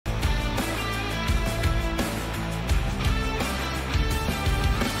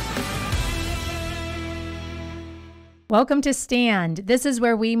Welcome to Stand. This is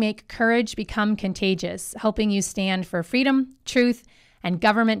where we make courage become contagious, helping you stand for freedom, truth, and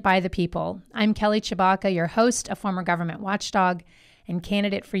government by the people. I'm Kelly Tshibakas, your host, a former government watchdog and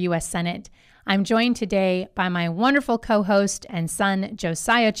candidate for U.S. Senate. I'm joined today by my wonderful co-host and son,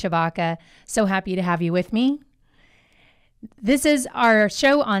 Josiah Tshibaka. So happy to have you with me. This is our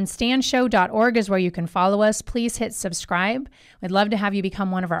show on standshow.org is where you can follow us. Please hit subscribe. We'd love to have you become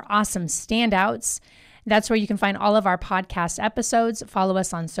one of our awesome standouts. That's where you can find all of our podcast episodes. Follow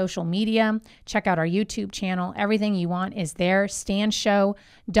us on social media. Check out our YouTube channel. Everything you want is there,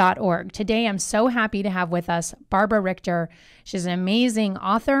 standshow.org. Today, I'm so happy to have with us Barbara Richter. She's an amazing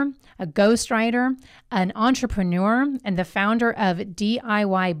author, a ghostwriter, an entrepreneur, and the founder of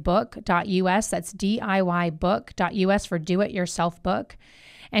DIYbook.us. That's DIYbook.us for do-it-yourself book.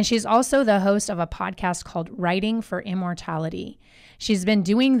 And she's also the host of a podcast called Writing for Immortality. She's been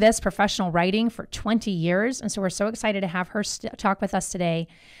doing this professional writing for 20 years, and so we're so excited to have her talk with us today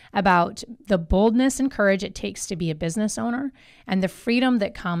about the boldness and courage it takes to be a business owner and the freedom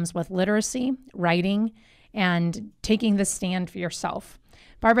that comes with literacy, writing, and taking the stand for yourself.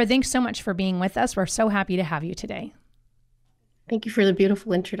 Barbara, thanks so much for being with us. We're so happy to have you today. Thank you for the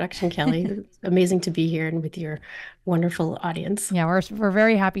beautiful introduction, Kelly. It's amazing to be here and with your wonderful audience. Yeah, we're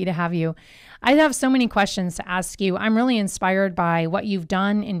very happy to have you. I have so many questions to ask you. I'm really inspired by what you've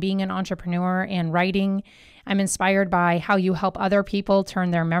done in being an entrepreneur and writing. I'm inspired by how you help other people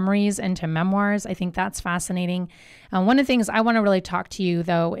turn their memories into memoirs. I think that's fascinating. One of the things I want to really talk to you,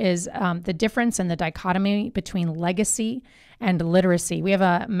 though, is the difference in the dichotomy between legacy and literacy. We have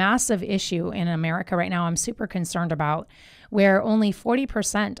a massive issue in America right now I'm super concerned about, where only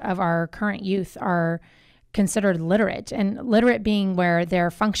 40% of our current youth are considered literate, and literate being where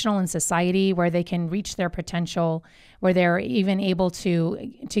they're functional in society, where they can reach their potential, where they're even able to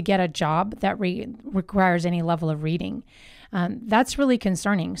get a job that requires any level of reading. That's really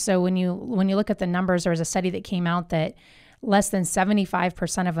concerning. So when you look at the numbers, there was a study that came out that less than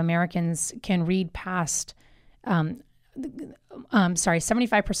 75% of Americans can read past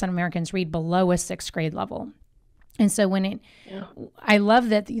 75% of Americans read below a sixth grade level. And so I love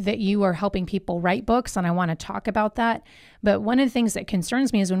that you are helping people write books, and I want to talk about that. But one of the things that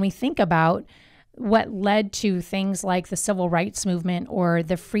concerns me is when we think about what led to things like the civil rights movement or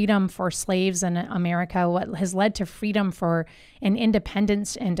the freedom for slaves in America, what has led to freedom for an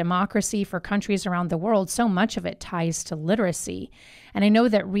independence and democracy for countries around the world, so much of it ties to literacy. And I know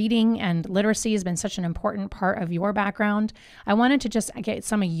that reading and literacy has been such an important part of your background. I wanted to just get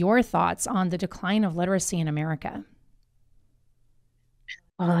some of your thoughts on the decline of literacy in America.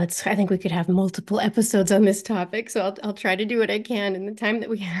 I think we could have multiple episodes on this topic, so I'll try to do what I can in the time that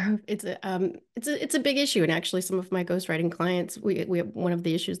we have. It's a big issue, and actually, some of my ghostwriting clients, we have one of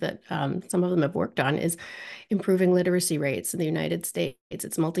the issues that some of them have worked on is improving literacy rates in the United States.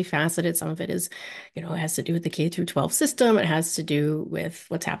 It's multifaceted. Some of it is, it has to do with the K through 12 system. It has to do with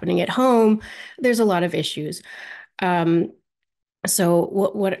what's happening at home. There's a lot of issues. So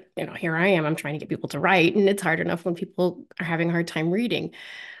what here I am, I'm trying to get people to write, and it's hard enough when people are having a hard time reading.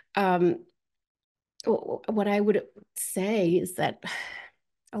 What I would say is that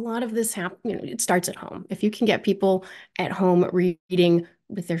a lot of this it starts at home. If you can get people at home reading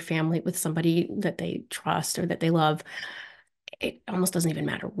with their family, with somebody that they trust or that they love, it almost doesn't even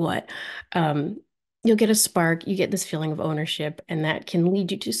matter what. You'll get a spark, you get this feeling of ownership, and that can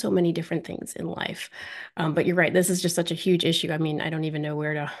lead you to so many different things in life. But you're right, this is just such a huge issue. I mean, I don't even know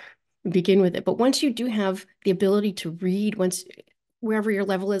where to begin with it. But once you do have the ability to read, wherever your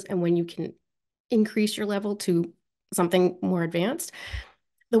level is, and when you can increase your level to something more advanced,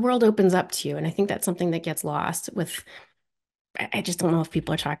 the world opens up to you. And I think that's something that gets lost with, I just don't know if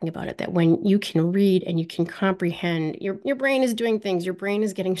people are talking about it, that when you can read and you can comprehend, your brain is doing things, your brain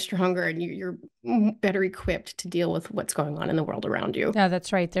is getting stronger, and you're better equipped to deal with what's going on in the world around you. Yeah,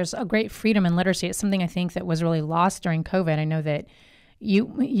 that's right. There's a great freedom in literacy. It's something I think that was really lost during COVID. I know that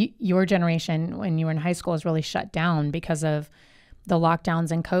your generation, when you were in high school, was really shut down because of the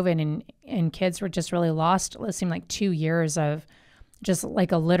lockdowns and COVID, and kids were just really lost. It seemed like 2 years of just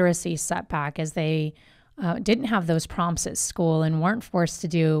like a literacy setback as they didn't have those prompts at school and weren't forced to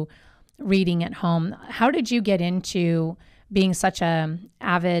do reading at home. How did you get into being such an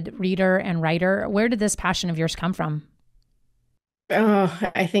avid reader and writer? Where did this passion of yours come from?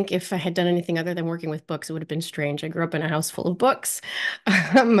 Oh, I think if I had done anything other than working with books, it would have been strange. I grew up in a house full of books.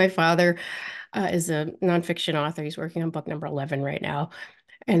 My father is a nonfiction author. He's working on book number 11 right now.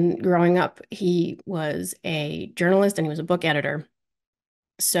 And growing up, he was a journalist and he was a book editor.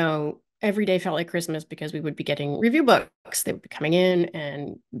 So every day felt like Christmas because we would be getting review books. They would be coming in,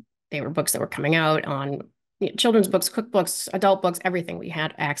 and they were books that were coming out on children's books, cookbooks, adult books, everything. We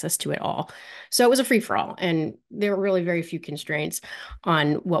had access to it all. So it was a free for all. And there were really very few constraints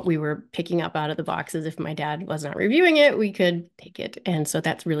on what we were picking up out of the boxes. If my dad was not reviewing it, we could take it. And so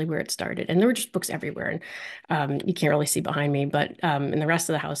that's really where it started. And there were just books everywhere. And you can't really see behind me, but in the rest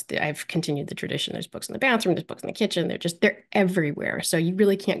of the house, I've continued the tradition. There's books in the bathroom, there's books in the kitchen. They're everywhere. So you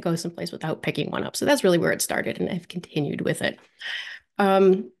really can't go someplace without picking one up. So that's really where it started. And I've continued with it.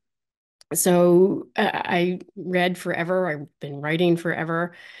 So I read forever. I've been writing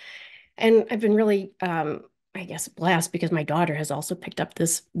forever. And I've been really, I guess, blessed because my daughter has also picked up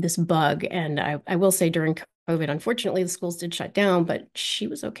this bug. And I will say during COVID, unfortunately, the schools did shut down, but she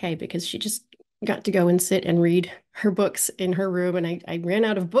was okay because she just got to go and sit and read her books in her room. And I ran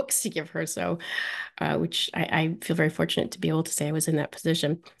out of books to give her. So, which I feel very fortunate to be able to say I was in that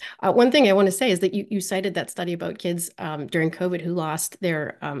position. One thing I want to say is that you cited that study about kids during COVID who lost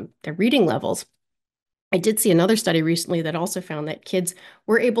their reading levels. I did see another study recently that also found that kids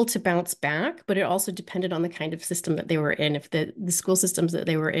were able to bounce back, but it also depended on the kind of system that they were in. If the school systems that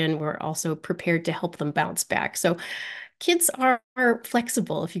they were in were also prepared to help them bounce back. So kids are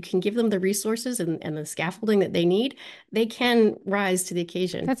flexible. If you can give them the resources and the scaffolding that they need, they can rise to the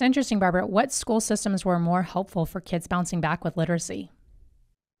occasion. That's interesting, Barbara. What school systems were more helpful for kids bouncing back with literacy?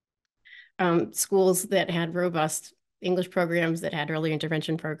 Schools that had robust English programs, that had early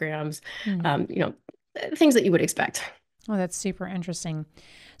intervention programs, things that you would expect. Oh, that's super interesting.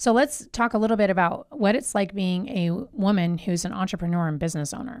 So let's talk a little bit about what it's like being a woman who's an entrepreneur and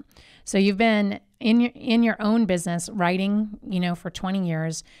business owner. So you've been in your own business writing, for 20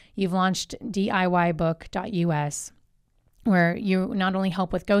 years. You've launched DIYbook.us, where you not only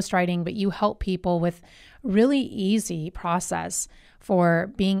help with ghostwriting, but you help people with really easy process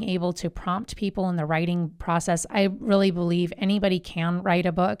for being able to prompt people in the writing process. I really believe anybody can write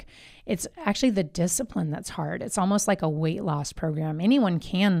a book. It's actually the discipline that's hard. It's almost like a weight loss program. Anyone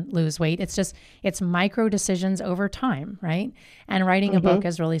can lose weight. It's micro decisions over time, right? And writing a book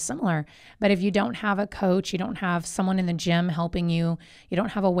is really similar. But if you don't have a coach, you don't have someone in the gym helping you, you don't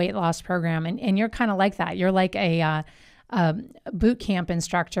have a weight loss program, and you're kind of like that. You're like a boot camp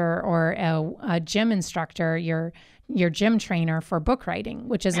instructor or a gym instructor, your gym trainer for book writing,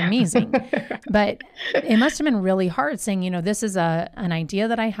 which is amazing. But it must have been really hard saying, this is an idea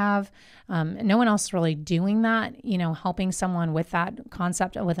that I have. No one else is really doing that, helping someone with that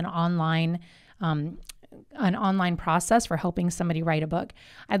concept with an online process for helping somebody write a book.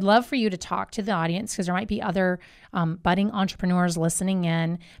 I'd love for you to talk to the audience because there might be other budding entrepreneurs listening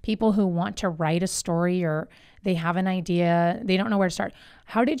in, people who want to write a story or they have an idea, they don't know where to start.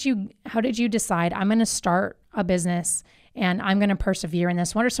 How did you decide I'm going to start a business and I'm going to persevere in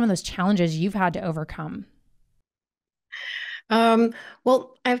this? What are some of those challenges you've had to overcome?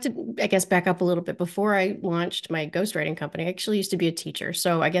 Well, I have to, I guess, back up a little bit. Before I launched my ghostwriting company, I actually used to be a teacher.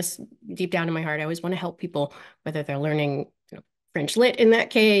 So I guess deep down in my heart, I always want to help people, whether they're learning French lit in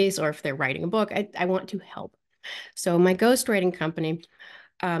that case, or if they're writing a book, I want to help. So my ghostwriting company,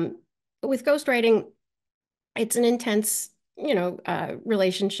 with ghostwriting, it's an intense,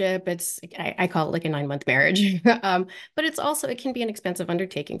 relationship. I call it like a 9-month marriage. But it can be an expensive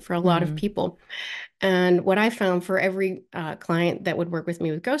undertaking for a lot of people. And what I found, for every client that would work with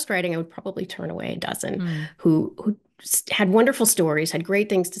me with ghostwriting, I would probably turn away a dozen who had wonderful stories, had great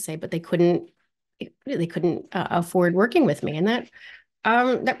things to say, but they couldn't afford working with me. And that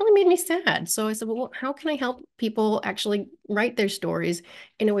really made me sad. So I said, well, how can I help people actually write their stories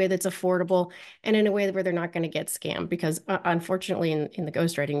in a way that's affordable and in a way where they're not going to get scammed? Because unfortunately, in the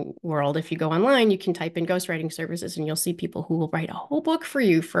ghostwriting world, if you go online, you can type in ghostwriting services and you'll see people who will write a whole book for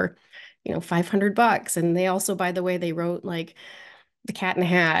you for, $500. And they also, by the way, they wrote like The Cat in the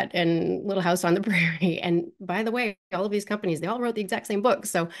Hat and Little House on the Prairie. And by the way, all of these companies, they all wrote the exact same book.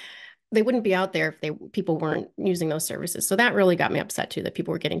 So they wouldn't be out there if people weren't using those services. So that really got me upset too, that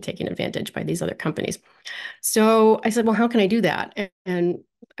people were getting taken advantage by these other companies. So I said, well, how can I do that? And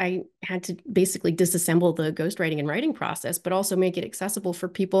I had to basically disassemble the ghostwriting and writing process, but also make it accessible for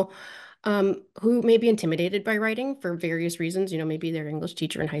people who may be intimidated by writing for various reasons. Maybe their English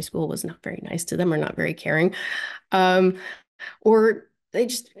teacher in high school was not very nice to them or not very caring. Or they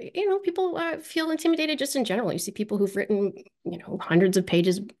just, people feel intimidated just in general. You see people who've written, hundreds of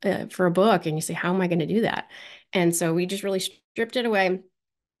pages for a book, and you say, how am I going to do that? And so we just really stripped it away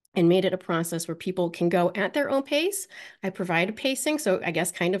and made it a process where people can go at their own pace. I provide a pacing. So I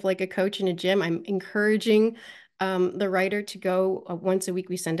guess kind of like a coach in a gym, I'm encouraging the writer to go once a week.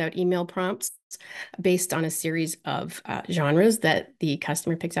 We send out email prompts based on a series of genres that the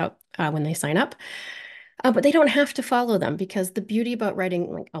customer picks out when they sign up. But they don't have to follow them because the beauty about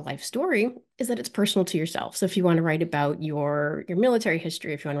writing like a life story is that it's personal to yourself. So if you want to write about your military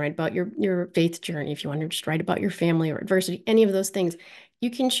history, if you want to write about your faith journey, if you want to just write about your family or adversity, any of those things,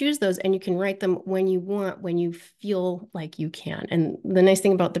 you can choose those and you can write them when you want, when you feel like you can. And the nice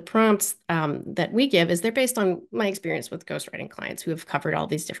thing about the prompts that we give is they're based on my experience with ghostwriting clients who have covered all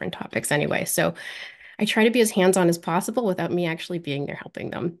these different topics anyway. So I try to be as hands-on as possible without me actually being there helping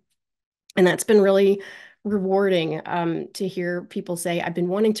them. And that's been really rewarding to hear people say, I've been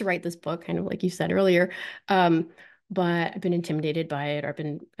wanting to write this book, kind of like you said earlier, but I've been intimidated by it, or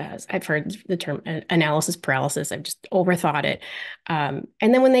I've heard the term analysis paralysis. I've just overthought it. And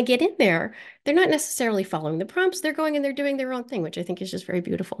then when they get in there, they're not necessarily following the prompts. They're going and they're doing their own thing, which I think is just very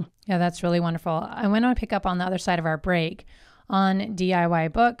beautiful. Yeah, that's really wonderful. I want to pick up on the other side of our break on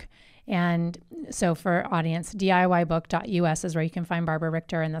DIY book. And so for audience, DIYbook.us is where you can find Barbara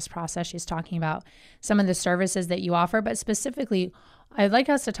Richter in this process. She's talking about some of the services that you offer, but specifically, I'd like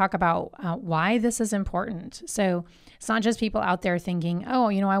us to talk about why this is important. So it's not just people out there thinking, oh,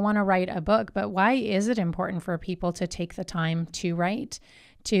 I want to write a book, but why is it important for people to take the time to write,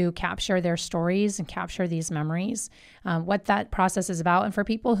 to capture their stories and capture these memories, what that process is about. And for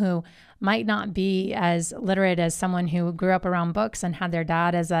people who might not be as literate as someone who grew up around books and had their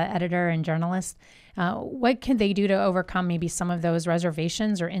dad as an editor and journalist, what can they do to overcome maybe some of those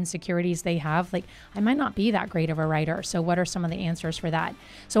reservations or insecurities they have? Like, I might not be that great of a writer. So what are some of the answers for that?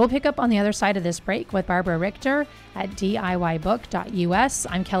 So we'll pick up on the other side of this break with Barbara Richter at DIYbook.us.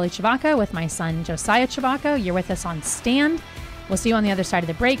 I'm Kelly Tshibakas with my son, Josiah Tshibaka. You're with us on Stand. We'll see you on the other side of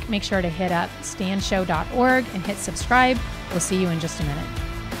the break. Make sure to hit up standshow.org and hit subscribe. We'll see you in just a minute.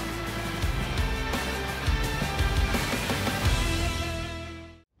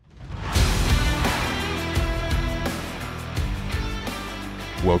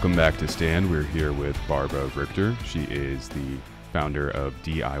 Welcome back to Stand. We're here with Barbara Richter. She is the founder of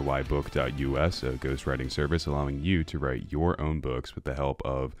DIYbook.us, a ghostwriting service allowing you to write your own books with the help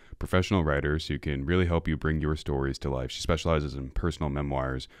of professional writers who can really help you bring your stories to life. She specializes in personal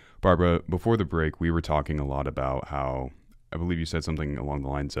memoirs. Barbara, before the break, we were talking a lot about how, I believe you said something along the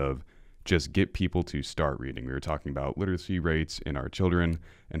lines of just get people to start reading. We were talking about literacy rates in our children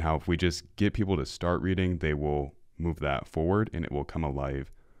and how if we just get people to start reading, they will move that forward and it will come alive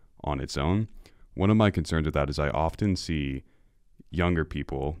on its own. One of my concerns with that is I often see younger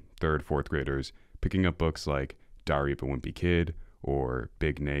people, third, fourth graders, picking up books like Diary of a Wimpy Kid or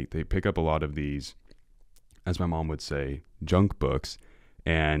Big Nate. They pick up a lot of these, as my mom would say, junk books.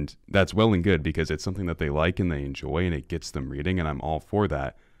 And that's well and good because it's something that they like and they enjoy and it gets them reading, and I'm all for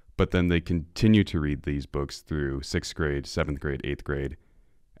that. But then they continue to read these books through sixth grade, seventh grade, eighth grade.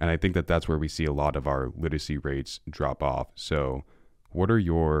 And I think that that's where we see a lot of our literacy rates drop off. So what are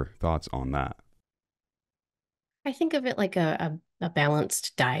your thoughts on that? I think of it like a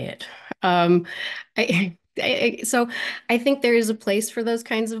balanced diet. So I think there is a place for those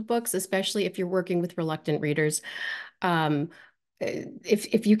kinds of books, especially if you're working with reluctant readers. Um,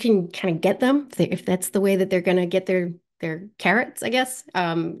 if you can kind of get them, if that's the way that they're going to get their carrots, I guess,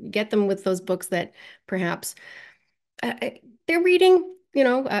 get them with those books that perhaps they're reading.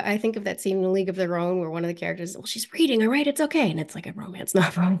 I think of that scene in A League of Their Own where one of the characters, well, she's reading, all right, it's okay. And it's like a romance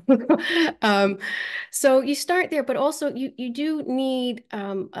novel. So you start there, but also you do need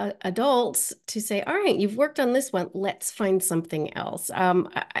adults to say, all right, you've worked on this one, let's find something else.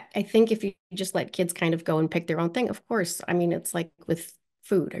 I think if you just let kids kind of go and pick their own thing, of course, I mean, it's like with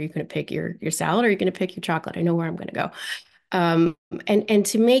food. Are you going to pick your salad or are you going to pick your chocolate? I know where I'm going to go. And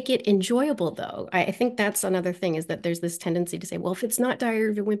to make it enjoyable, though, I think that's another thing is that there's this tendency to say, well, if it's not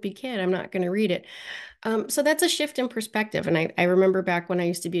Diary of a Wimpy Kid, I'm not going to read it. So that's a shift in perspective. And I remember back when I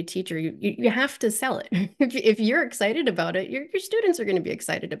used to be a teacher, you have to sell it. If you're excited about it, your students are going to be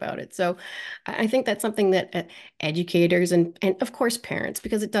excited about it. So I think that's something that educators and of course parents,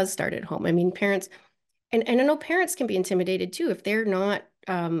 because it does start at home. I mean, parents, and I know parents can be intimidated too if they're not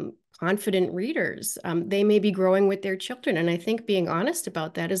confident readers. They may be growing with their children. And I think being honest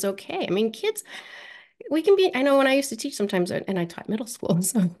about that is okay. I mean, kids, we can be, I know when I used to teach sometimes, and I taught middle school,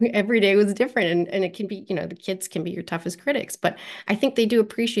 so every day was different. And it can be, the kids can be your toughest critics. But I think they do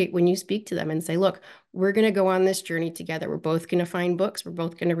appreciate when you speak to them and say, look, we're going to go on this journey together. We're both going to find books. We're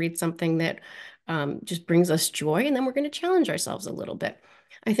both going to read something that just brings us joy. And then we're going to challenge ourselves a little bit.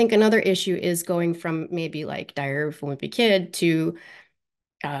 I think another issue is going from maybe like Diary of a Wimpy Kid to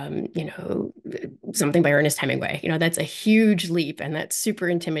you know, something by Ernest Hemingway. That's a huge leap and that's super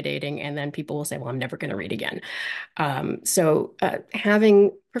intimidating. And then people will say, well, I'm never going to read again. So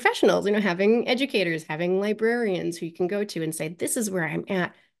having professionals, having educators, having librarians who you can go to and say, this is where I'm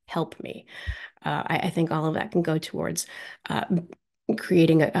at. help me. I think all of that can go towards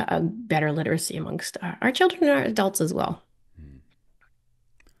creating a better literacy amongst our children and our adults as well.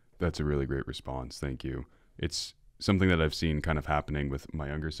 That's a really great response. Thank you. It's something that I've seen kind of happening with my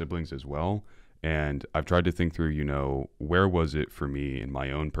younger siblings as well. And I've tried to think through, where was it for me in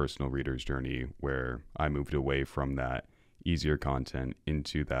my own personal reader's journey where I moved away from that easier content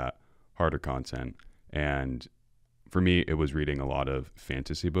into that harder content. And for me, it was reading a lot of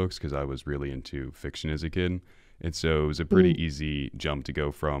fantasy books because I was really into fiction as a kid. And so it was a pretty easy jump to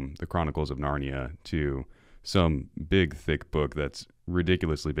go from the Chronicles of Narnia to some big, thick book that's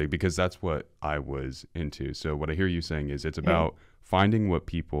ridiculously big because that's what I was into. So what I hear you saying is it's about finding what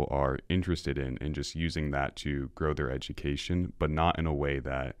people are interested in and just using that to grow their education, but not in a way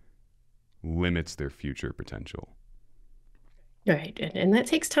that limits their future potential. Right. And that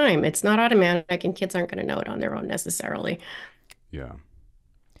takes time. It's not automatic, and kids aren't going to know it on their own necessarily. Yeah.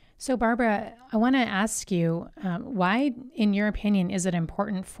 So, Barbara, I want to ask you, why, in your opinion, is it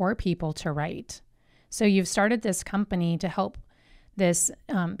important for people to write? So you've started this company to help this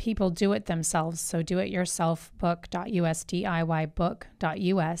people do it themselves. So doityourselfbook.us,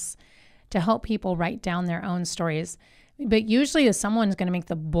 DIYbook.us, to help people write down their own stories. But usually if someone's going to make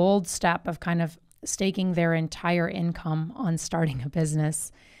the bold step of kind of staking their entire income on starting a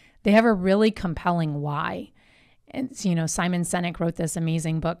business, they have a really compelling why. And, Simon Sinek wrote this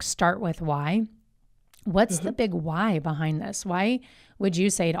amazing book, Start With Why. What's the big why behind this? Why would you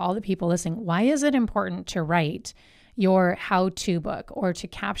say to all the people listening, why is it important to write your how-to book or to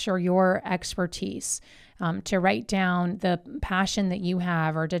capture your expertise, to write down the passion that you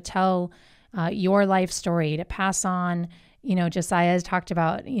have, or to tell your life story, to pass on, Josiah has talked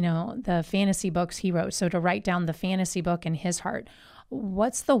about, the fantasy books he wrote. So to write down the fantasy book in his heart.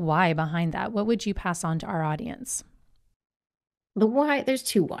 What's the why behind that? What would you pass on to our audience? The why, there's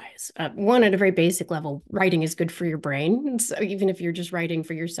two whys. One, at a very basic level, writing is good for your brain. So even if you're just writing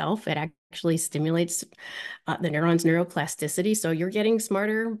for yourself, it actually stimulates the neurons' neuroplasticity. So you're getting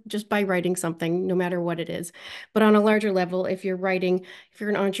smarter just by writing something, no matter what it is. But on a larger level, if you're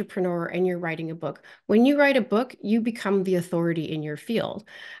an entrepreneur and you're writing a book, when you write a book, you become the authority in your field.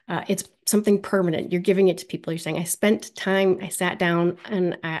 It's something permanent. You're giving it to people. You're saying, I spent time, I sat down,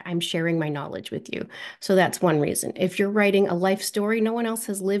 and I'm sharing my knowledge with you. So that's one reason. If you're writing a life story, no one else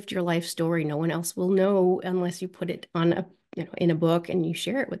has lived your life story. No one else will know unless you put it on in a book and you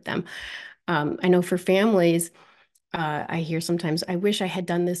share it with them. I know for families, I hear sometimes, I wish I had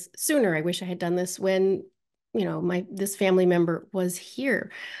done this sooner. I wish I had done this when, this family member was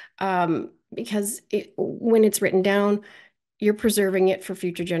here. Because when it's written down, you're preserving it for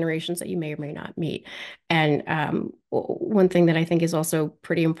future generations that you may or may not meet. And one thing that I think is also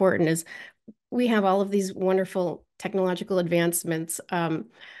pretty important is we have all of these wonderful technological advancements.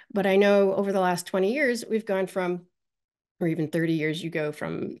 But I know over the last 20 years, we've gone from, or even 30 years, you go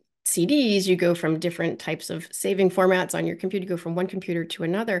from CDs, you go from different types of saving formats on your computer, you go from one computer to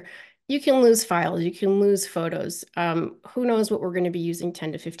another. You can lose files, you can lose photos. Who knows what we're going to be using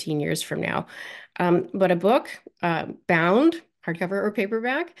 10 to 15 years from now. But a book, bound, hardcover or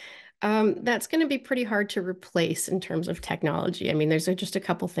paperback, that's going to be pretty hard to replace in terms of technology. I mean, there's just a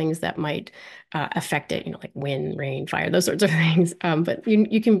couple things that might affect it, like wind, rain, fire, those sorts of things. But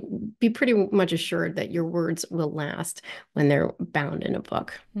you can be pretty much assured that your words will last when they're bound in a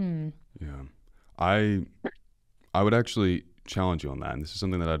book. Yeah. I would actually challenge you on that. And this is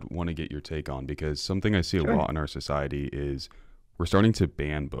something that I'd want to get your take on, because something I see a lot in our society is we're starting to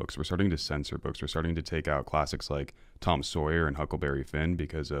ban books. We're starting to censor books. We're starting to take out classics like Tom Sawyer and Huckleberry Finn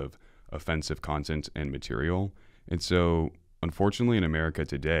because of offensive content and material. And so unfortunately in America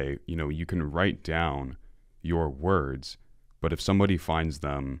today, you can write down your words, but if somebody finds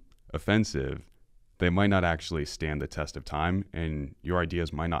them offensive, they might not actually stand the test of time, and your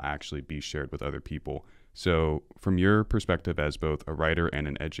ideas might not actually be shared with other people. So from your perspective as both a writer and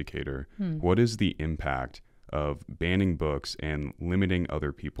an educator, what is the impact of banning books and limiting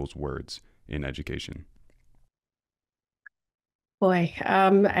other people's words in education? Boy,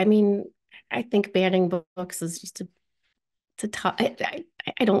 I mean, I think banning books is just it's a tough. I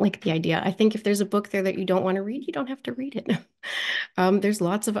don't like the idea. I think if there's a book there that you don't want to read, you don't have to read it. There's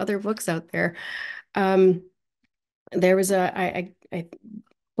lots of other books out there. There was I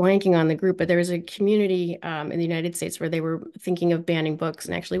blanking on the group, but there was a community in the United States where they were thinking of banning books.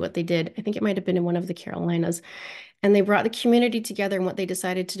 And actually what they did, I think it might have been in one of the Carolinas, and they brought the community together. And what they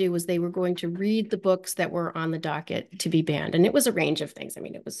decided to do was they were going to read the books that were on the docket to be banned. And it was a range of things. I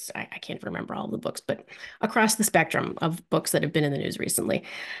mean, I can't remember all of the books, but across the spectrum of books that have been in the news recently.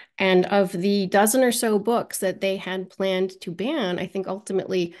 And of the dozen or so books that they had planned to ban, I think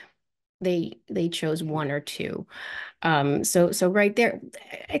ultimately they chose one or two. So right there,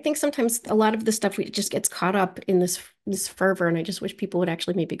 I think sometimes a lot of the stuff we just gets caught up in this fervor, and I just wish people would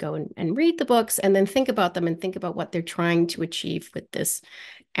actually maybe go and read the books and then think about them and think about what they're trying to achieve with this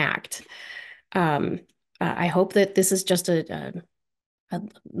act. I hope that this is just a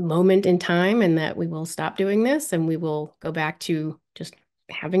moment in time, and that we will stop doing this and we will go back to just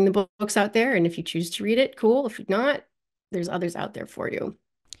having the books out there. And if you choose to read it, cool. If not, there's others out there for you.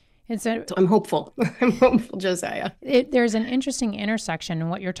 So I'm hopeful. I'm hopeful, Josiah. There's an interesting intersection in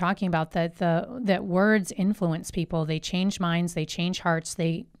what you're talking about, that words influence people. They change minds, they change hearts,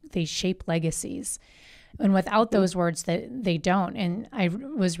 they shape legacies. And without those words, they don't. And I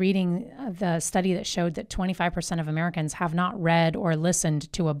was reading the study that showed that 25% of Americans have not read or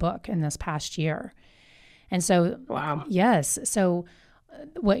listened to a book in this past year. And so, wow. Yes. So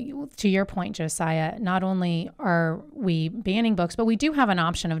to your point, Josiah, not only are we banning books, but we do have an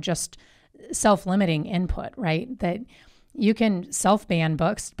option of just self-limiting input, right? That you can self-ban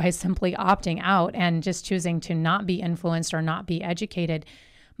books by simply opting out and just choosing to not be influenced or not be educated.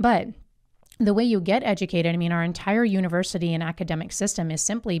 But the way you get educated, I mean, our entire university and academic system is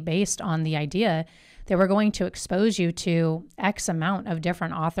simply based on the idea that we're going to expose you to X amount of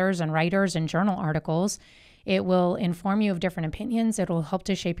different authors and writers and journal articles. It will inform you of different opinions. It will help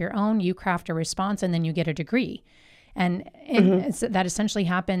to shape your own. You craft a response, and then you get a degree. And that essentially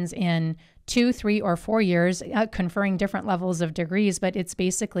happens in 2, 3, or 4 years, conferring different levels of degrees. But it's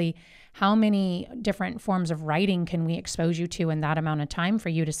basically how many different forms of writing can we expose you to in that amount of time for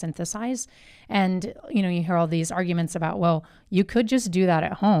you to synthesize? And, you hear all these arguments about, well, you could just do that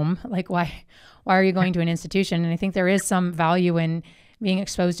at home. Like, why are you going to an institution? And I think there is some value in being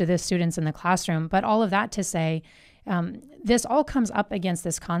exposed to the students in the classroom. But all of that to say, this all comes up against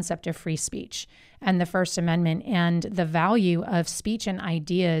this concept of free speech and the First Amendment and the value of speech and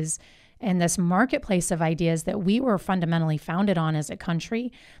ideas and this marketplace of ideas that we were fundamentally founded on as a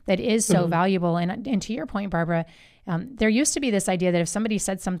country that is so valuable. And to your point, Barbara, there used to be this idea that if somebody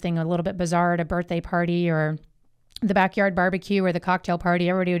said something a little bit bizarre at a birthday party or the backyard barbecue or the cocktail party,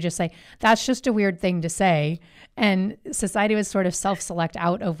 everybody would just say, that's just a weird thing to say. And society would sort of self-select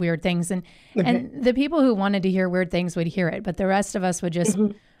out of weird things. And the people who wanted to hear weird things would hear it, but the rest of us would just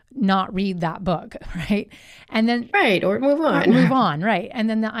not read that book, right? And then or move on. Right? And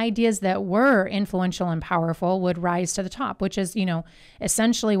then the ideas that were influential and powerful would rise to the top, which is,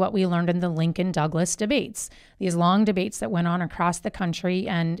 essentially what we learned in the Lincoln-Douglas debates, these long debates that went on across the country,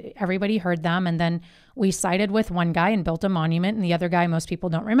 and everybody heard them. And then we sided with one guy and built a monument, and the other guy most people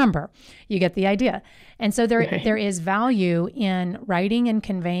don't remember. You get the idea. And so there is value in writing and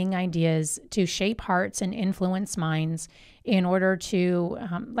conveying ideas to shape hearts and influence minds in order to,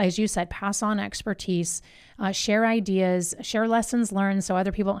 as you said, pass on expertise, share ideas, share lessons learned so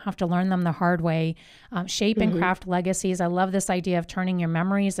other people don't have to learn them the hard way, shape and craft legacies. I love this idea of turning your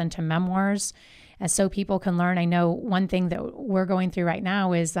memories into memoirs, so people can learn. I know one thing that we're going through right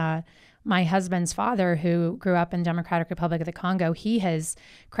now is my husband's father, who grew up in Democratic Republic of the Congo. He has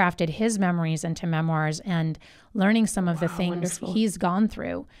crafted his memories into memoirs, and learning some of the things he's gone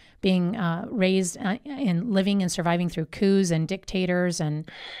through, being raised and living and surviving through coups and dictators, and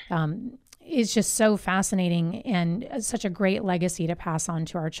it's just so fascinating and such a great legacy to pass on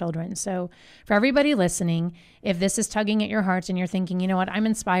to our children. So for everybody listening, if this is tugging at your hearts and you're thinking, you know what, I'm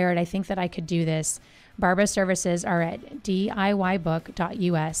inspired, I think that I could do this, Barbara's services are at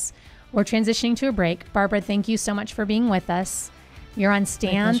diybook.us. We're transitioning to a break. Barbara, thank you so much for being with us. You're on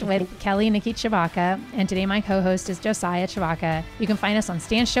Stand with Kelly and Nikki Tshibakas, and today my co-host is Josiah Tshibaka. You can find us on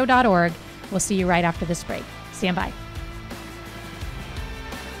standshow.org. We'll see you right after this break. Stand by.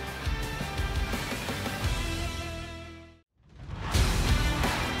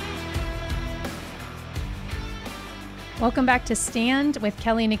 Welcome back to Stand with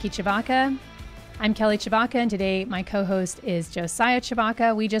Kelly and Nikki Tshibakas. I'm Kelly Tshibakas, and today my co-host is Josiah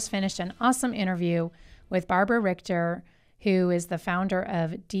Tshibaka. We just finished an awesome interview with Barbara Richter, who is the founder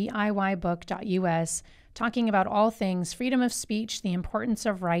of diybook.us, talking about all things freedom of speech, the importance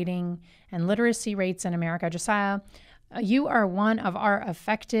of writing, and literacy rates in America. Josiah, you are one of our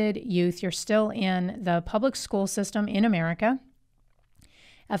affected youth. You're still in the public school system in America,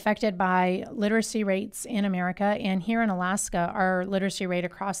 affected by literacy rates in America. And here in Alaska, our literacy rate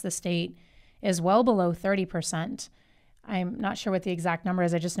across the state is well below 30%. I'm not sure what the exact number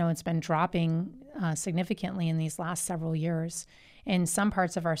is. I just know it's been dropping significantly in these last several years. In some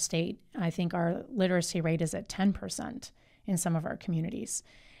parts of our state, I think our literacy rate is at 10% in some of our communities.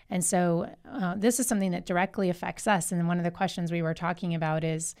 And so this is something that directly affects us. And one of the questions we were talking about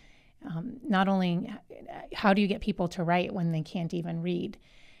is not only how do you get people to write when they can't even read?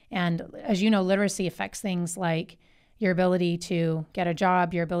 And as you know, literacy affects things like your ability to get a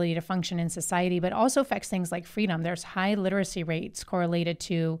job, your ability to function in society, but also affects things like freedom. There's high literacy rates correlated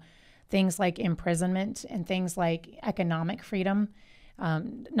to things like imprisonment and things like economic freedom,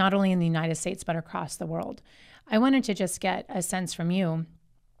 not only in the United States, but across the world. I wanted to just get a sense from you.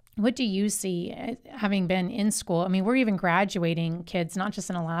 What do you see, having been in school? I mean, we're even graduating kids, not just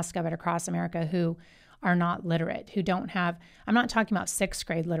in Alaska, but across America, who are not literate, who don't have, I'm not talking about sixth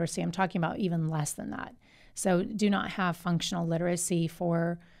grade literacy, I'm talking about even less than that. So do not have functional literacy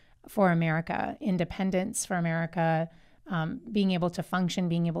for America, independence for America, being able to function,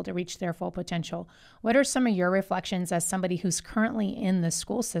 being able to reach their full potential. What are some of your reflections as somebody who's currently in the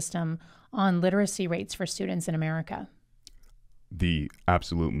school system on literacy rates for students in America? The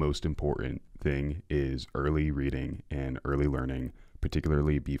absolute most important thing is early reading and early learning,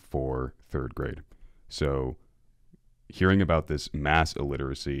 particularly before third grade. So hearing about this mass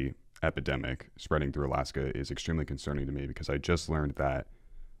illiteracy epidemic spreading through Alaska is extremely concerning to me, because I just learned that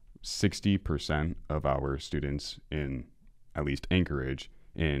 60% of our students in at least Anchorage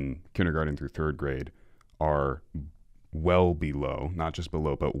in kindergarten through third grade are well below, not just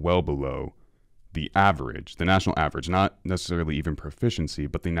below, but well below the average, the national average, not necessarily even proficiency,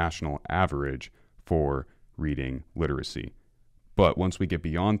 but the national average for reading literacy. But once we get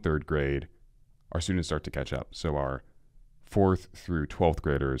beyond third grade, our students start to catch up. So our 4th through 12th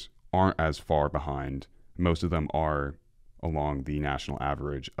graders aren't as far behind. Most of them are along the national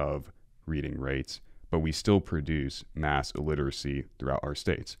average of reading rates, but we still produce mass illiteracy throughout our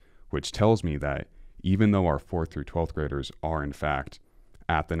states, which tells me that even though our 4th through 12th graders are in fact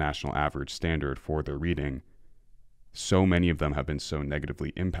at the national average standard for their reading, so many of them have been so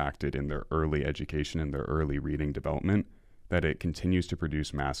negatively impacted in their early education and their early reading development that it continues to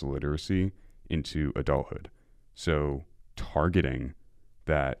produce mass illiteracy into adulthood. So targeting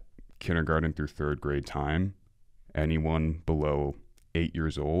that kindergarten through third grade time, anyone below 8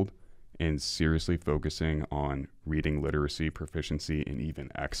 years old, and seriously focusing on reading literacy, proficiency, and even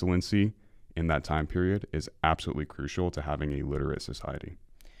excellency in that time period is absolutely crucial to having a literate society.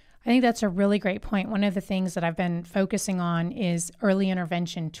 I think that's a really great point. One of the things that I've been focusing on is early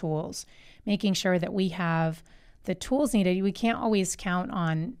intervention tools, making sure that we have the tools needed. We can't always count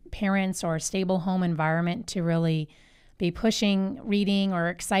on parents or a stable home environment to really be pushing reading or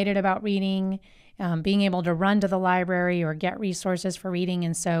excited about reading, being able to run to the library or get resources for reading.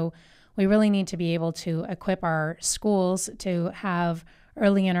 And so we really need to be able to equip our schools to have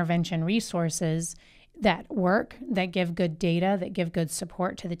early intervention resources that work, that give good data, that give good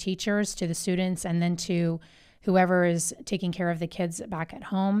support to the teachers, to the students, and then to whoever is taking care of the kids back at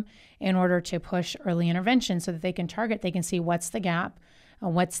home, in order to push early intervention so that they can target, they can see what's the gap,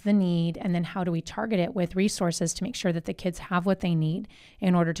 what's the need, and then how do we target it with resources to make sure that the kids have what they need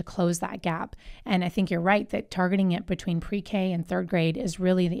in order to close that gap. And I think you're right that targeting it between pre-K and third grade is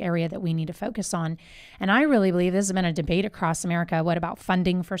really the area that we need to focus on. And I really believe this has been a debate across America. What about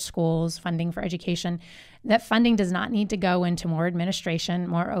funding for schools, funding for education? That funding does not need to go into more administration,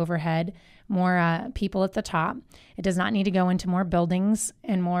 more overhead, more people at the top. It does not need to go into more buildings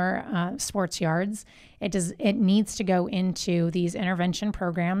and more sports yards. It needs to go into these intervention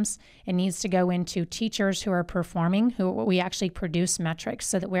programs. It needs to go into teachers who are performing, who we actually produce metrics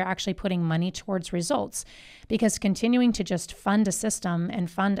so that we're actually putting money towards results. Because continuing to just fund a system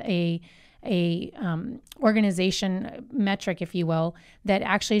and fund a organization metric, if you will, that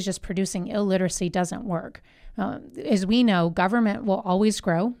actually is just producing illiteracy doesn't work. As we know, government will always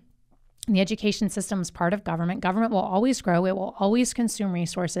grow. The education system is part of government. Government will always grow. It will always consume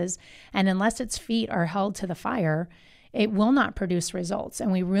resources. And unless its feet are held to the fire, it will not produce results.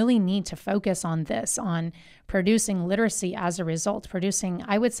 And we really need to focus on this, on producing literacy as a result, producing,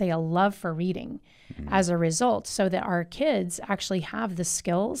 I would say, a love for reading as a result, so that our kids actually have the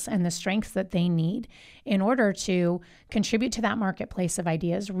skills and the strengths that they need in order to contribute to that marketplace of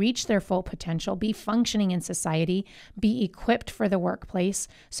ideas, reach their full potential, be functioning in society, be equipped for the workplace,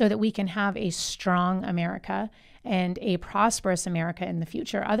 so that we can have a strong America and a prosperous America in the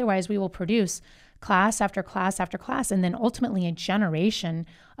future. Otherwise, we will produce class after class after class, and then ultimately a generation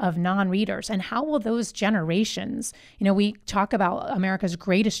of non-readers. And how will those generations, we talk about America's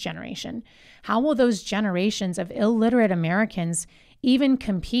greatest generation, how will those generations of illiterate Americans even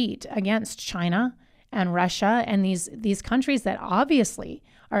compete against China and Russia and these countries that obviously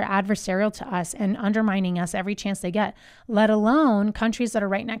are adversarial to us and undermining us every chance they get, let alone countries that are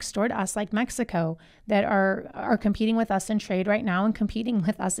right next door to us, like Mexico, that are competing with us in trade right now and competing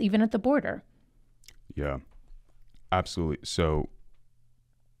with us even at the border? Yeah, absolutely. So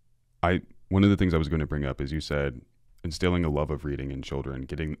one of the things I was going to bring up is, you said instilling a love of reading in children,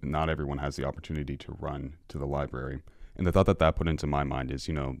 not everyone has the opportunity to run to the library. And the thought that put into my mind is,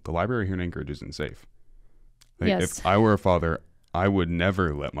 the library here in Anchorage isn't safe. Like, Yes. if I were a father, I would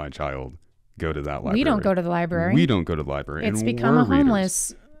never let my child go to that library. We don't go to the library. We don't go to the library. It's and become we're a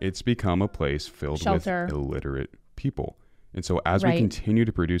homeless readers. It's become a place filled shelter. with illiterate people. And so as we continue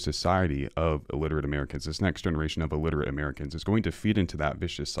to produce a society of illiterate Americans, this next generation of illiterate Americans is going to feed into that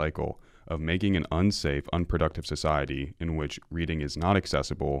vicious cycle of making an unsafe, unproductive society in which reading is not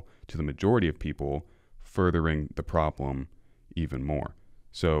accessible to the majority of people, furthering the problem even more.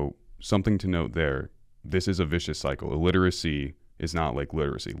 So something to note there, this is a vicious cycle. Illiteracy is not like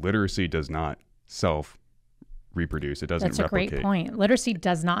literacy. Literacy does not self-reproduce. It doesn't replicate. That's a great point. Literacy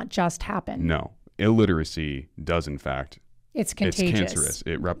does not just happen. No. Illiteracy does, in fact, it's contagious. It's cancerous.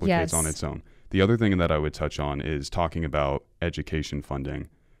 It replicates on its own. The other thing that I would touch on is talking about education funding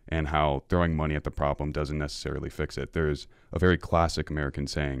and how throwing money at the problem doesn't necessarily fix it. There's a very classic American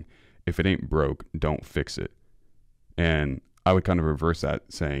saying, if it ain't broke, don't fix it. And I would kind of reverse that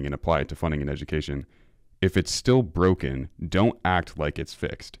saying and apply it to funding in education. If it's still broken, don't act like it's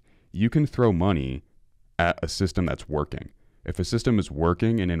fixed. You can throw money at a system that's working. If a system is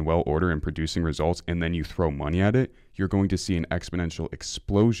working and in well order and producing results, and then you throw money at it, you're going to see an exponential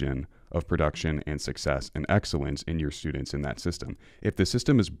explosion of production and success and excellence in your students in that system. If the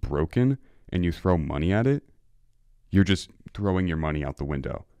system is broken and you throw money at it, you're just throwing your money out the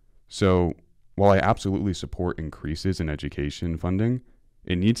window. So while I absolutely support increases in education funding,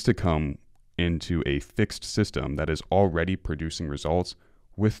 it needs to come into a fixed system that is already producing results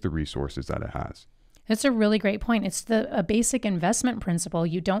with the resources that it has. That's a really great point. It's a basic investment principle.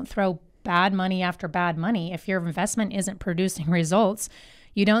 You don't throw bad money after bad money. If your investment isn't producing results,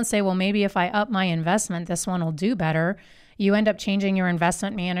 you don't say, well, maybe if I up my investment, this one will do better. You end up changing your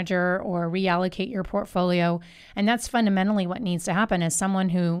investment manager or reallocate your portfolio. And that's fundamentally what needs to happen. As someone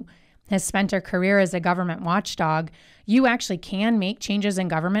who has spent a career as a government watchdog, you actually can make changes in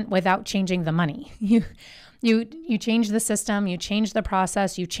government without changing the money. You change the system, you change the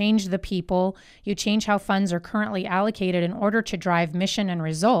process, you change the people, you change how funds are currently allocated in order to drive mission and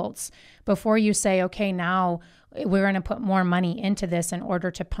results before you say, okay, now we're going to put more money into this in order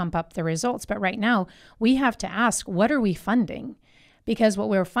to pump up the results. But right now, we have to ask, what are we funding? Because what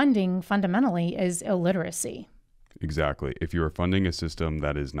we're funding fundamentally is illiteracy. Exactly. If you are funding a system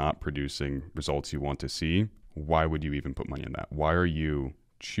that is not producing results you want to see, why would you even put money in that? Why are you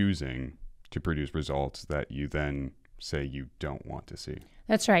choosing to produce results that you then say you don't want to see?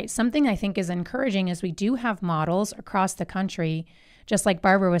 That's right. Something I think is encouraging is we do have models across the country. Just like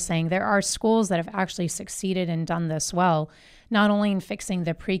Barbara was saying, there are schools that have actually succeeded and done this well, not only in fixing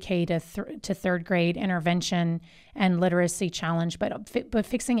the pre-K to third grade intervention and literacy challenge, but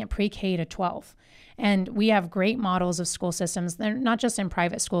fixing it pre-K to 12. And we have great models of school systems. They're not just in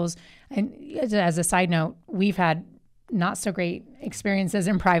private schools. And as a side note, we've had not so great experiences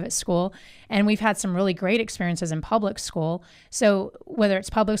in private school, and we've had some really great experiences in public school. So whether it's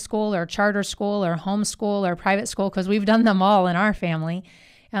public school or charter school or homeschool or private school, because we've done them all in our family,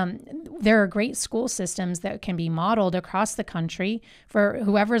 there are great school systems that can be modeled across the country for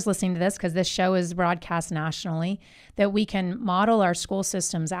whoever's listening to this, because this show is broadcast nationally, that we can model our school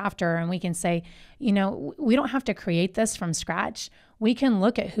systems after, and we can say, we don't have to create this from scratch. We can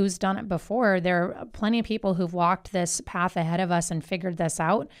look at who's done it before. There are plenty of people who've walked this path ahead of us and figured this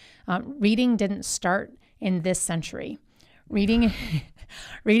out. Reading didn't start in this century. Reading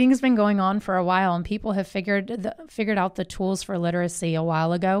has been going on for a while, and people have figured out the tools for literacy a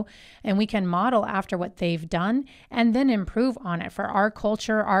while ago, and we can model after what they've done and then improve on it for our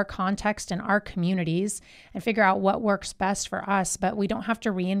culture, our context, and our communities, and figure out what works best for us. But we don't have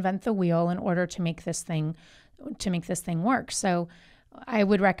to reinvent the wheel in order to make this thing work. So I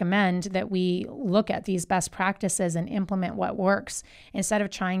would recommend that we look at these best practices and implement what works instead of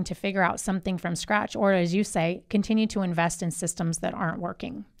trying to figure out something from scratch, or as you say, continue to invest in systems that aren't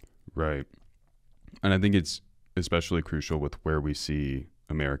working. Right. And I think it's especially crucial with where we see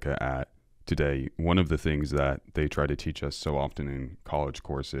America at today. One of the things that they try to teach us so often in college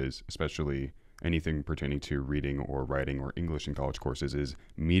courses, especially anything pertaining to reading or writing or English in college courses, is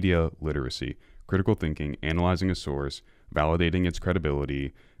media literacy, critical thinking, analyzing a source, validating its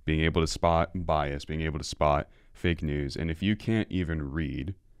credibility, being able to spot bias, being able to spot fake news. And if you can't even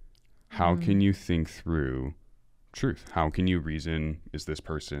read, how can you think through truth? How can you reason, is this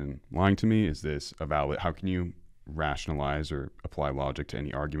person lying to me? Is this a valid? How can you rationalize or apply logic to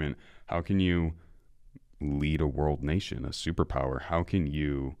any argument? How can you lead a world nation, a superpower? How can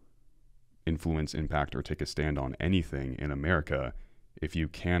you influence, impact, or take a stand on anything in America if you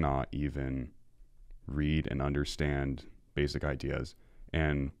cannot even read and understand basic ideas,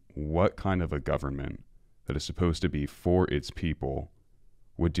 and what kind of a government that is supposed to be for its people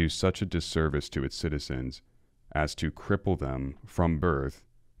would do such a disservice to its citizens as to cripple them from birth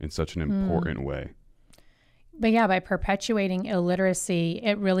in such an important way. But yeah, by perpetuating illiteracy,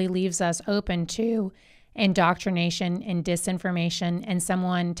 it really leaves us open to indoctrination and disinformation and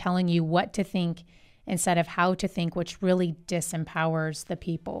someone telling you what to think instead of how to think, which really disempowers the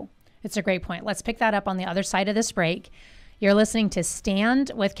people. It's a great point. Let's pick that up on the other side of this break. You're listening to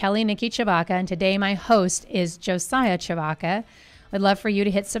Stand with Kelly Nikki Tshibakas, and today my host is Josiah Tshibaka. I'd love for you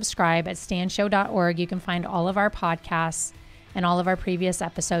to hit subscribe at standshow.org. You can find all of our podcasts and all of our previous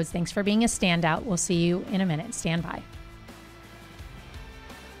episodes. Thanks for being a standout. We'll see you in a minute. Stand by.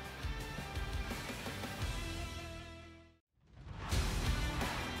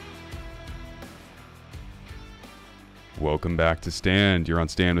 Welcome back to Stand. You're on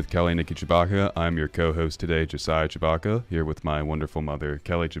Stand with Kelly Nikki Tshibakas. I'm your co-host today, Josiah Tshibaka, here with my wonderful mother,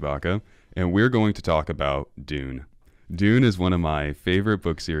 Kelly Tshibakas, and we're going to talk about Dune. Dune is one of my favorite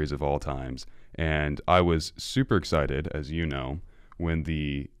book series of all times, and I was super excited, as you know, when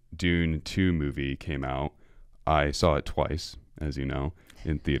the Dune 2 movie came out. I saw it twice, as you know,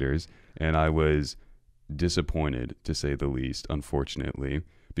 in theaters, and I was disappointed, to say the least, unfortunately,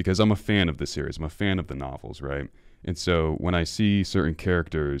 because I'm a fan of the series. I'm a fan of the novels, right? And so when I see certain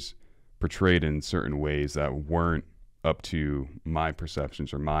characters portrayed in certain ways that weren't up to my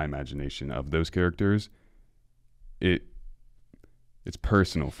perceptions or my imagination of those characters, it's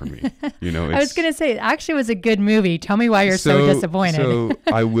personal for me. You know, I was going to say, it actually was a good movie. Tell me why you're so disappointed. So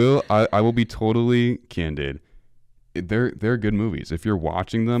I will be totally candid. They're good movies. If you're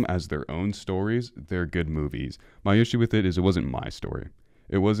watching them as their own stories, they're good movies. My issue with it is it wasn't my story.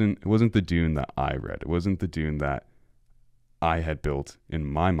 It wasn't the Dune that I read. It wasn't the Dune that I had built in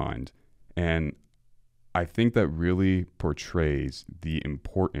my mind. And I think that really portrays the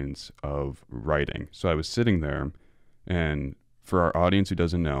importance of writing. So I was sitting there, and for our audience who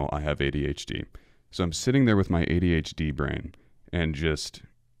doesn't know, I have ADHD. So I'm sitting there with my ADHD brain and just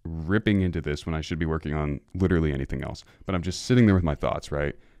ripping into this when I should be working on literally anything else. But I'm just sitting there with my thoughts,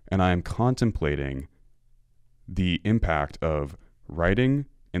 right? And I am contemplating the impact of writing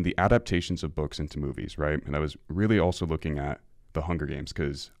and the adaptations of books into movies, right? And I was really also looking at The Hunger Games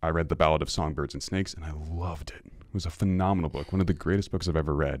because I read The Ballad of Songbirds and Snakes and I loved it. It was a phenomenal book, one of the greatest books I've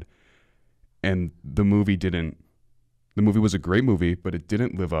ever read. And the movie was a great movie, but it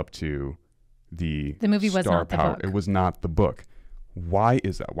didn't live up to the movie was star not the power. book. It was not the book. Why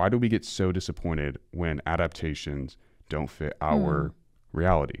is that? Why do we get so disappointed when adaptations don't fit our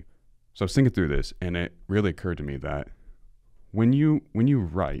reality? So I was thinking through this, and it really occurred to me that when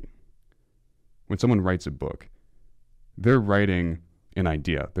someone writes a book, they're writing an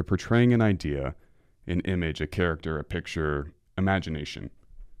idea. They're portraying an idea, an image, a character, a picture, imagination.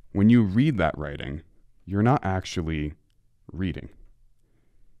 When you read that writing, you're not actually reading.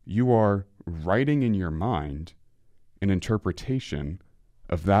 You are writing in your mind an interpretation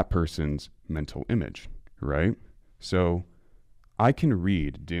of that person's mental image, right? So I can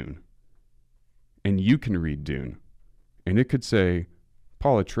read Dune, and you can read Dune. And it could say,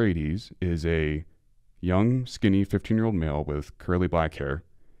 Paul Atreides is a young, skinny, 15-year-old male with curly black hair.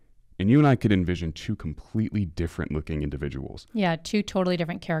 And you and I could envision two completely different looking individuals. Yeah, two totally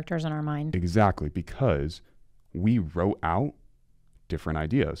different characters in our mind. Exactly, because we wrote out different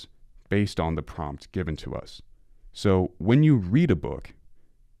ideas based on the prompt given to us. So when you read a book,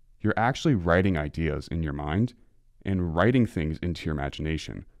 you're actually writing ideas in your mind and writing things into your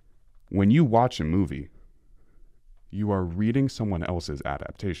imagination. When you watch a movie, you are reading someone else's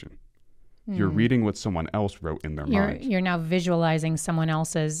adaptation. You're reading what someone else wrote in their mind. You're now visualizing someone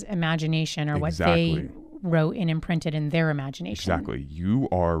else's imagination or what they wrote and imprinted in their imagination. Exactly. You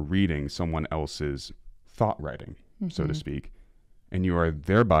are reading someone else's thought writing, so to speak, and you are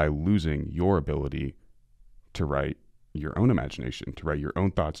thereby losing your ability to write your own imagination, to write your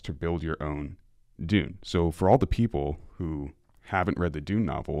own thoughts, to build your own Dune. So for all the people who haven't read the Dune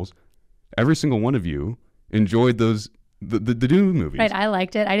novels, every single one of you enjoyed the Dune movies. Right, I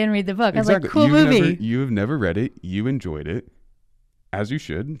liked it. I didn't read the book. Exactly. I was like, cool movie. You've never read it. You enjoyed it, as you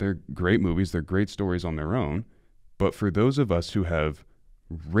should. They're great movies. They're great stories on their own. But for those of us who have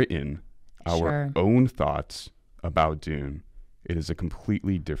written our own thoughts about Dune, it is a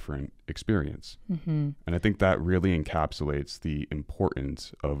completely different experience. And I think that really encapsulates the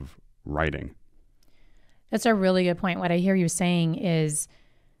importance of writing. That's a really good point. What I hear you saying is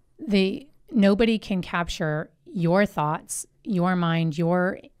nobody can capture your thoughts, your mind,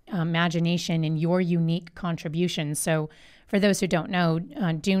 your imagination, and your unique contributions. So for those who don't know,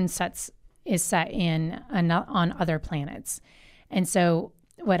 Dune sets is set on other planets. And so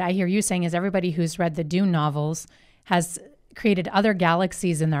what I hear you saying is everybody who's read the Dune novels has created other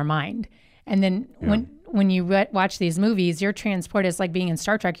galaxies in their mind. And then when you watch these movies, you're transported. It's like being in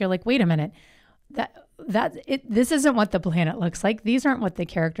Star Trek. You're like, wait a minute, this isn't what the planet looks like. These aren't what the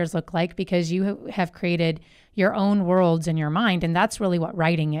characters look like, because you have created your own worlds in your mind. And that's really what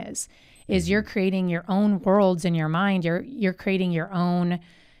writing is you're creating your own worlds in your mind. You're creating your own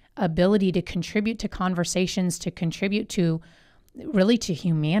ability to contribute to conversations, to contribute to really to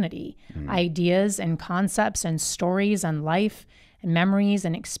humanity, ideas and concepts and stories and life and memories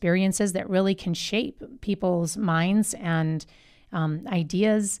and experiences that really can shape people's minds and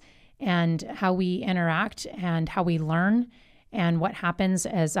ideas and how we interact and how we learn and what happens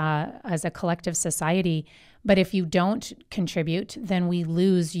as a collective society. But if you don't contribute, then we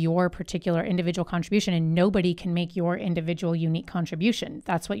lose your particular individual contribution, and nobody can make your individual unique contribution.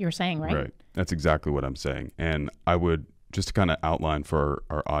 That's what you're saying, right? Right. That's exactly what I'm saying. And I would just to kind of outline for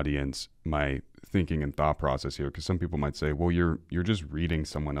our audience my thinking and thought process here, because some people might say, well, you're just reading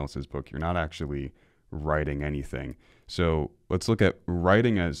someone else's book. You're not actually writing anything. So let's look at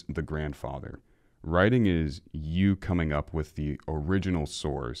writing as the grandfather. Writing is you coming up with the original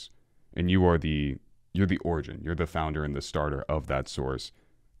source, and you're the origin. You're the founder and the starter of that source.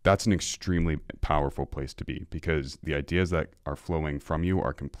 That's an extremely powerful place to be, because the ideas that are flowing from you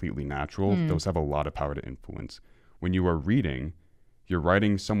are completely natural. Those have a lot of power to influence. When you are reading, you're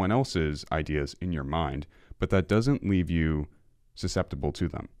writing someone else's ideas in your mind, but that doesn't leave you susceptible to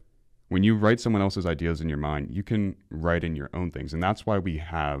them. When you write someone else's ideas in your mind, you can write in your own things. And that's why we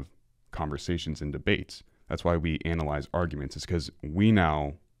have conversations and debates. That's why we analyze arguments. It's because we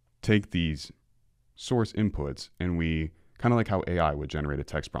now take these source inputs and we, kind of like how AI would generate a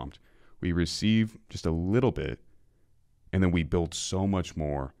text prompt, we receive just a little bit and then we build so much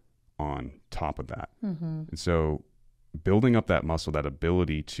more on top of that. And so building up that muscle, that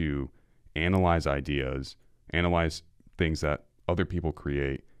ability to analyze ideas, analyze things that other people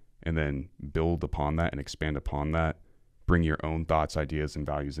create, and then build upon that and expand upon that, bring your own thoughts, ideas, and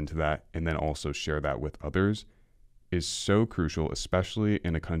values into that, and then also share that with others, is so crucial, especially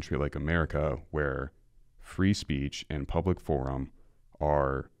in a country like America, where free speech and public forum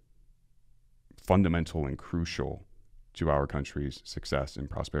are fundamental and crucial to our country's success and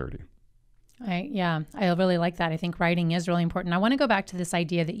prosperity. I really like that. I think writing is really important. I want to go back to this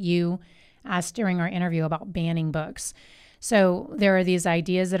idea that you asked during our interview about banning books. So there are these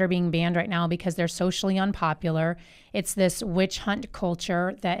ideas that are being banned right now because they're socially unpopular. It's this witch hunt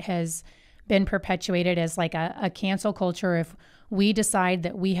culture that has been perpetuated as like a cancel culture. If we decide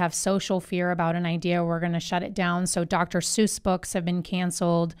that we have social fear about an idea, we're going to shut it down. So Dr. Seuss books have been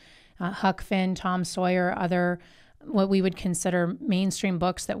canceled, Huck Finn, Tom Sawyer, other what we would consider mainstream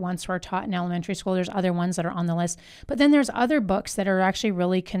books that once were taught in elementary school. There's other ones that are on the list. But then there's other books that are actually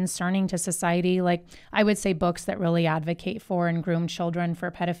really concerning to society. Like I would say books that really advocate for and groom children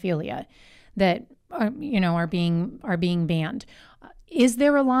for pedophilia that are being banned. Is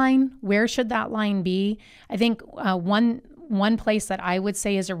there a line? Where should that line be? I think one place that I would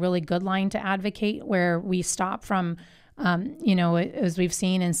say is a really good line to advocate, where we stop from as we've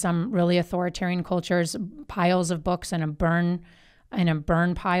seen in some really authoritarian cultures, piles of books in a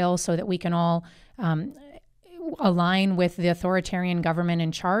burn pile, so that we can all align with the authoritarian government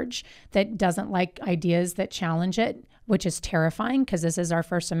in charge that doesn't like ideas that challenge it, which is terrifying because this is our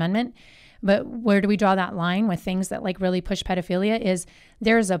First Amendment. But where do we draw that line with things that like really push pedophilia? Is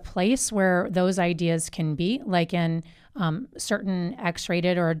there's a place where those ideas can be, like in certain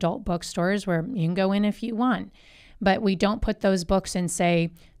X-rated or adult bookstores where you can go in if you want. But we don't put those books in,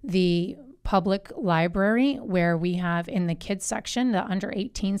 say, the public library, where we have in the kids section, the under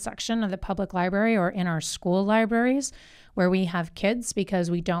 18 section of the public library, or in our school libraries where we have kids,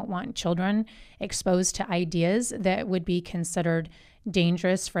 because we don't want children exposed to ideas that would be considered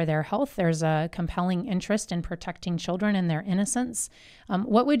dangerous for their health. There's a compelling interest in protecting children and their innocence.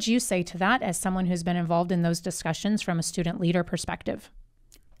 What would you say to that as someone who's been involved in those discussions from a student leader perspective?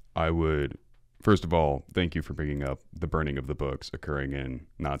 I would, first of all, thank you for bringing up the burning of the books occurring in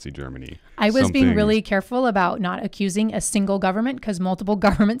Nazi Germany. I was being really careful about not accusing a single government, because multiple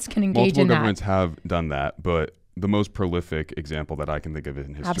governments can engage in that. Multiple governments have done that, but the most prolific example that I can think of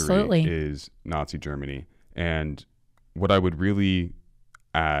in history is Nazi Germany. And what I would really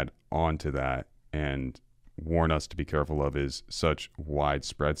add on to that and warn us to be careful of is such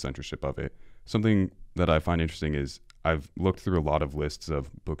widespread censorship of it. Something that I find interesting is I've looked through a lot of lists of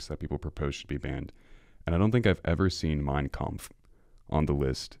books that people propose should be banned, and I don't think I've ever seen Mein Kampf on the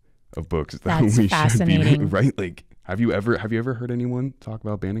list of books that we should be, right? Like, have you ever heard anyone talk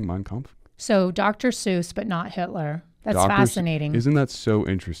about banning Mein Kampf? So Dr. Seuss, but not Hitler. That's Dr. fascinating. Isn't that so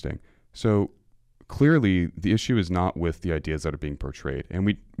interesting? So clearly the issue is not with the ideas that are being portrayed. And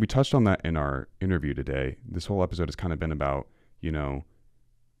we touched on that in our interview today. This whole episode has kind of been about, you know,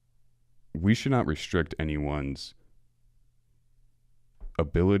 we should not restrict anyone's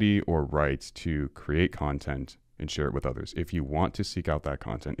ability or rights to create content and share it with others. If you want to seek out that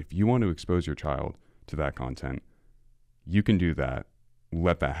content, if you want to expose your child to that content, you can do that.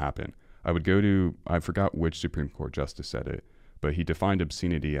 Let that happen. I forgot which Supreme Court justice said it, but he defined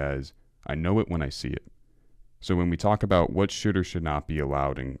obscenity as, I know it when I see it. So when we talk about what should or should not be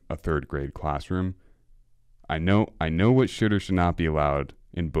allowed in a third grade classroom, I know what should or should not be allowed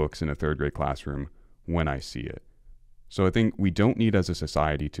in books in a third grade classroom when I see it. So I think we don't need as a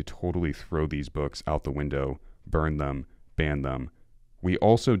society to totally throw these books out the window, burn them, ban them. We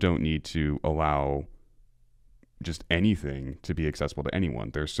also don't need to allow just anything to be accessible to anyone.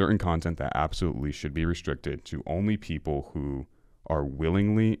 There's certain content that absolutely should be restricted to only people who are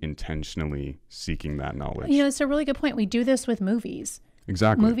willingly, intentionally seeking that knowledge. You know, it's a really good point. We do this with movies.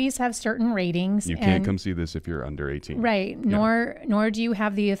 Exactly. Movies have certain ratings. You can't come see this if you're under 18. Right. Yeah. Nor do you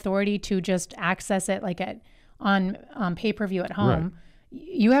have the authority to just access it like on pay-per-view at home. Right.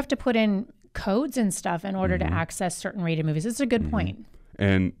 You have to put in codes and stuff in order to access certain rated movies. It's a good point.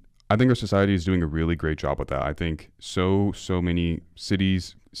 And I think our society is doing a really great job with that. I think so many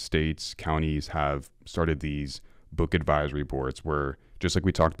cities, states, counties have started these book advisory boards where, just like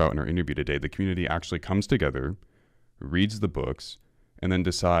we talked about in our interview today, the community actually comes together, reads the books, and then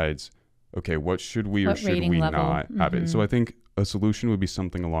decides, okay, what should we or should we not have it? So I think a solution would be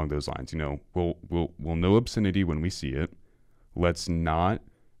something along those lines. You know, we'll know obscenity when we see it. Let's not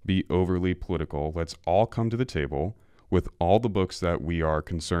be overly political. Let's all come to the table with all the books that we are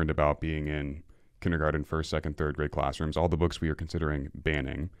concerned about being in kindergarten, first, second, third grade classrooms, all the books we are considering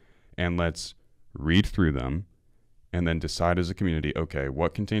banning, and let's read through them and then decide as a community, okay,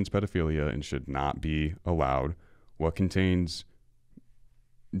 what contains pedophilia and should not be allowed? What contains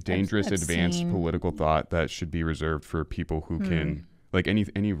dangerous, advanced political thought that should be reserved for people who can, like any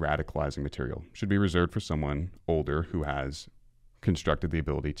radicalizing material, should be reserved for someone older who has constructed the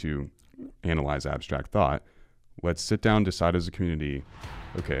ability to analyze abstract thought. Let's sit down, decide as a community,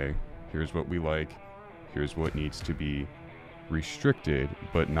 okay, here's what we like, here's what needs to be restricted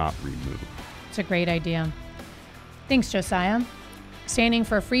but not removed. It's a great idea. Thanks, Josiah. Standing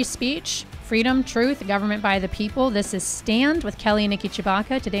for free speech, freedom, truth, government by the people. This is Stand with Kelly and Nikki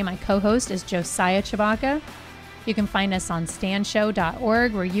Tshibakas. Today, my co-host is Josiah Tshibaka. You can find us on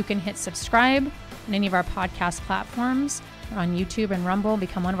standshow.org, where you can hit subscribe on any of our podcast platforms, or on YouTube and Rumble.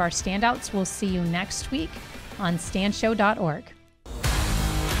 Become one of our standouts. We'll see you next week on standshow.org.